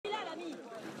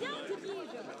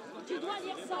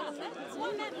lire ça.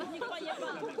 Moi-même, je n'y croyais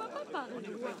pas. Pourquoi pas parler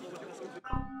de moi?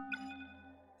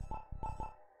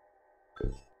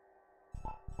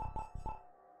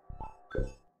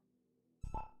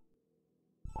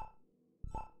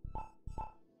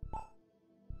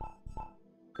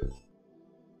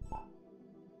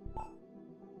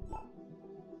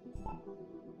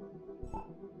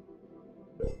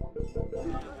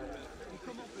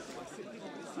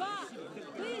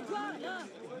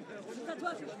 C'est à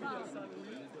toi que je parle.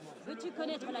 Veux-tu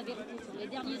connaître la vérité sur les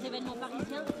derniers événements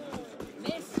parisiens?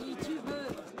 Mais si tu veux.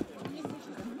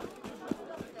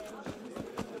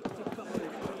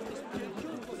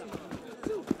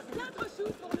 Sous, 4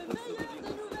 sous pour le meilleur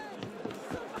des nouvelles.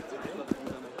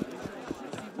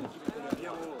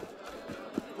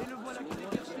 Et le voilà qui est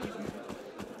perché.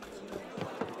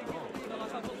 Il n'aura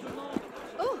pas pour tout le monde.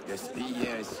 Oh!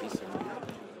 Gaspillé ici, c'est bon.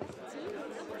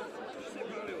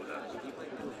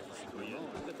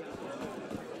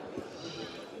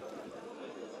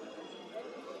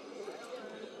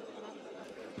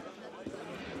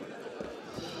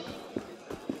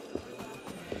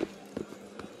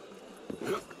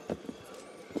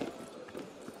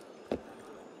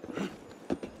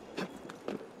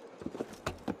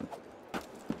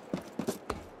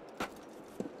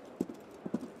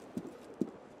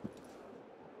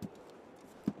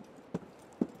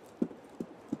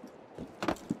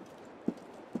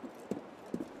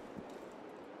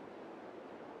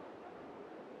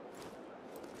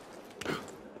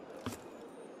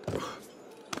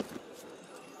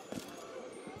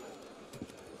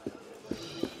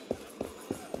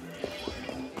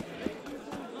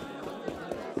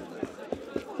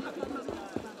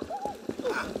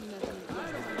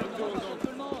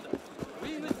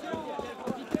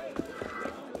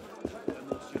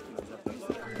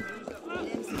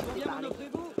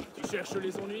 Cherche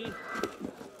les ennuis.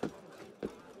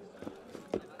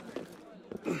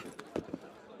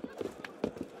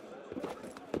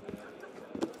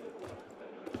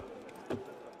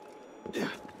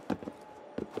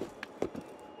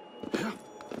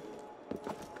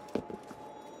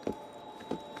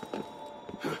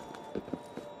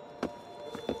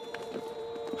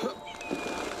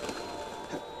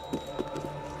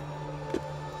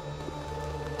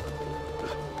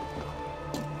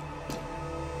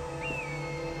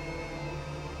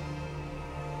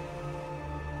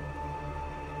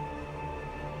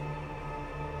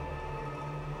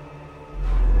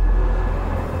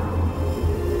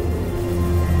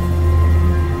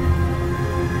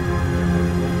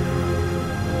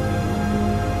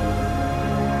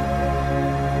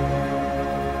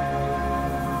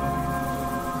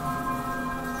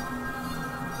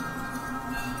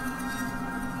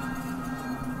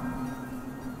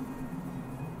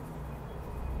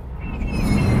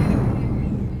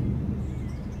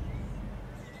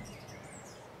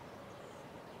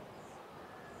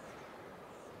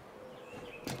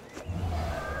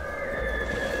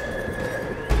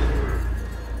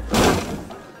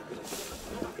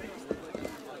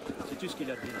 Sais-tu ce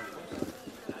qu'il a pris?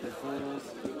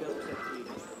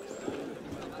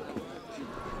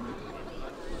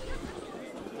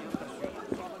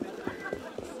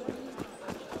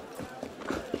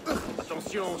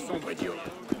 Attention, sombre idiot.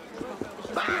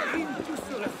 Bam! Tout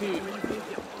sur la fume.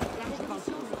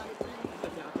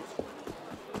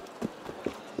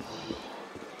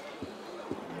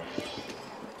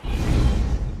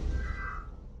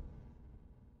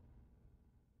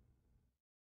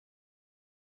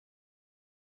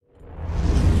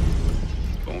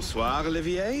 Bonsoir,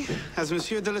 Olivier. Has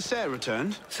Monsieur de la Serre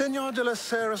returned? Senor de la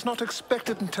Serre is not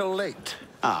expected until late.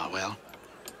 Ah, well.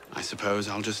 I suppose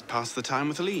I'll just pass the time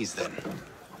with Elise, then.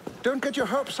 Don't get your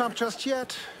hopes up just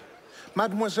yet.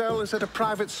 Mademoiselle is at a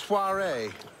private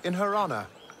soirée in her honor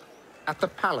at the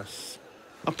palace.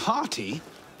 A party?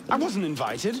 I wasn't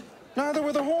invited. Neither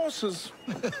were the horses.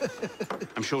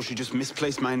 I'm sure she just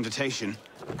misplaced my invitation.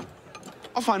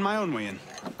 I'll find my own way in.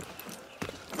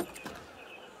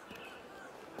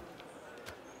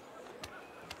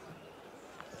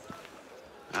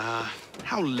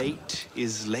 How late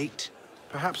is late?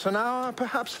 Perhaps an hour,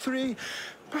 perhaps 3,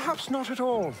 perhaps not at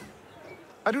all.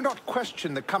 I do not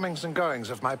question the comings and goings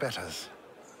of my betters.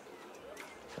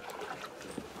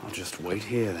 I'll just wait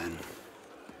here, then.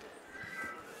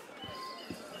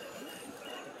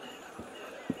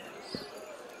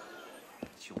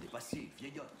 Si on est passé,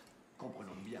 vieillotte,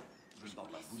 comprenons bien. Je ne parle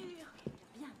pas de vous.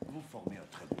 Vous formez un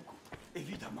très bon couple.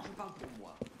 Évidemment. Je parle pour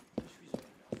moi. Je suis heureux.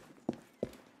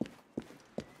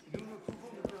 Nous ne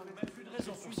pouvons nous permettre plus de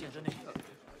raison pour s'y adonner.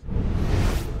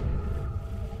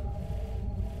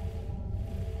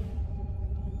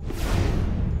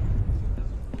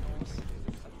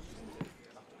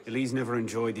 Elise never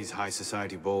enjoyed these high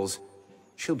society balls.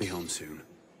 She'll be home soon.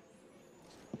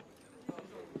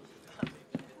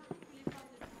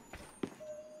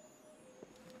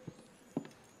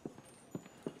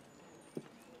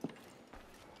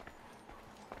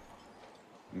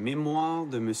 Mémoire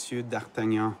de Monsieur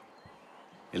d'Artagnan.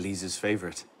 Elise's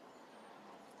favorite.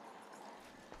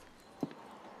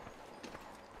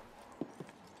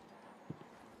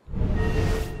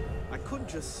 I could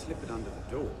just slip it under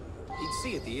the door. He'd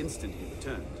see it the instant he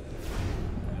returned.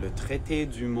 Le traité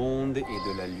du monde et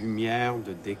de la lumière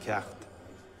de Descartes.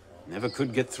 Never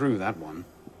could get through that one.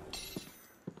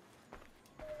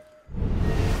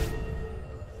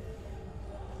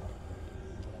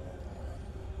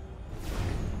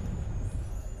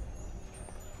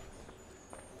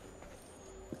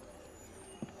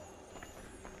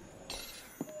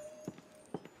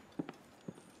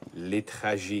 Les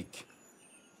tragiques.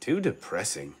 Too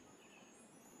depressing.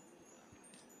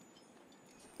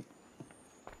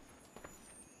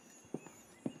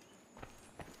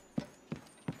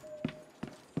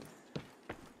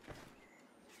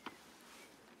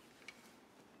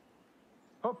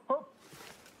 Hop, hop.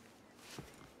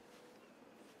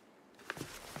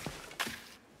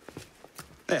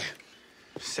 There.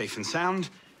 Safe and sound,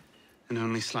 and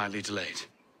only slightly delayed.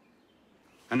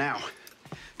 And now,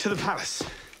 to the palace.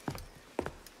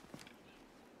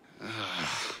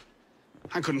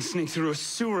 I couldn't sneak through a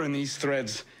sewer in these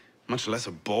threads, much less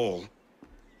a ball.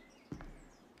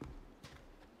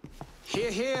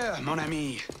 Here, here, mon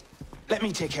ami. Let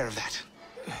me take care of that.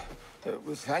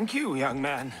 Well, thank you, young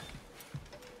man.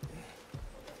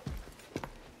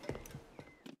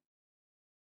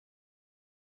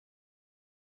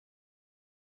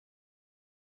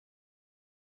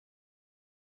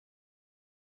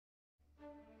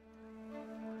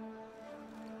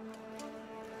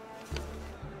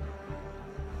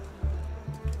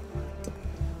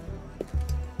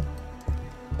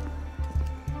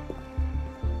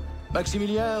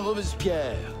 Maximilien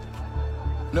Robespierre.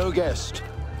 No guest.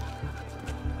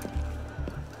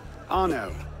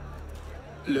 Arnaud.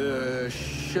 Le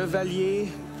chevalier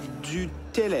du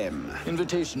Télème.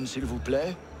 Invitation, s'il vous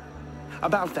plaît.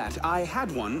 About that, I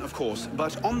had one, of course,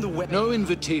 but on the way... No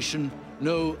invitation,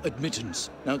 no admittance.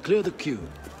 Now clear the queue.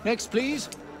 Next, please.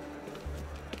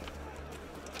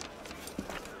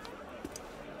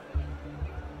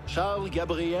 Charles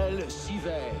Gabriel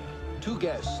Siver. 2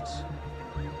 guests.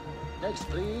 Next,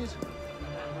 please.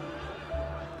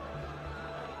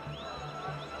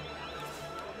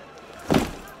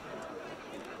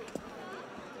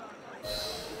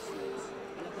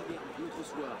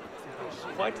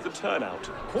 Quite the turnout.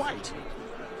 Quite.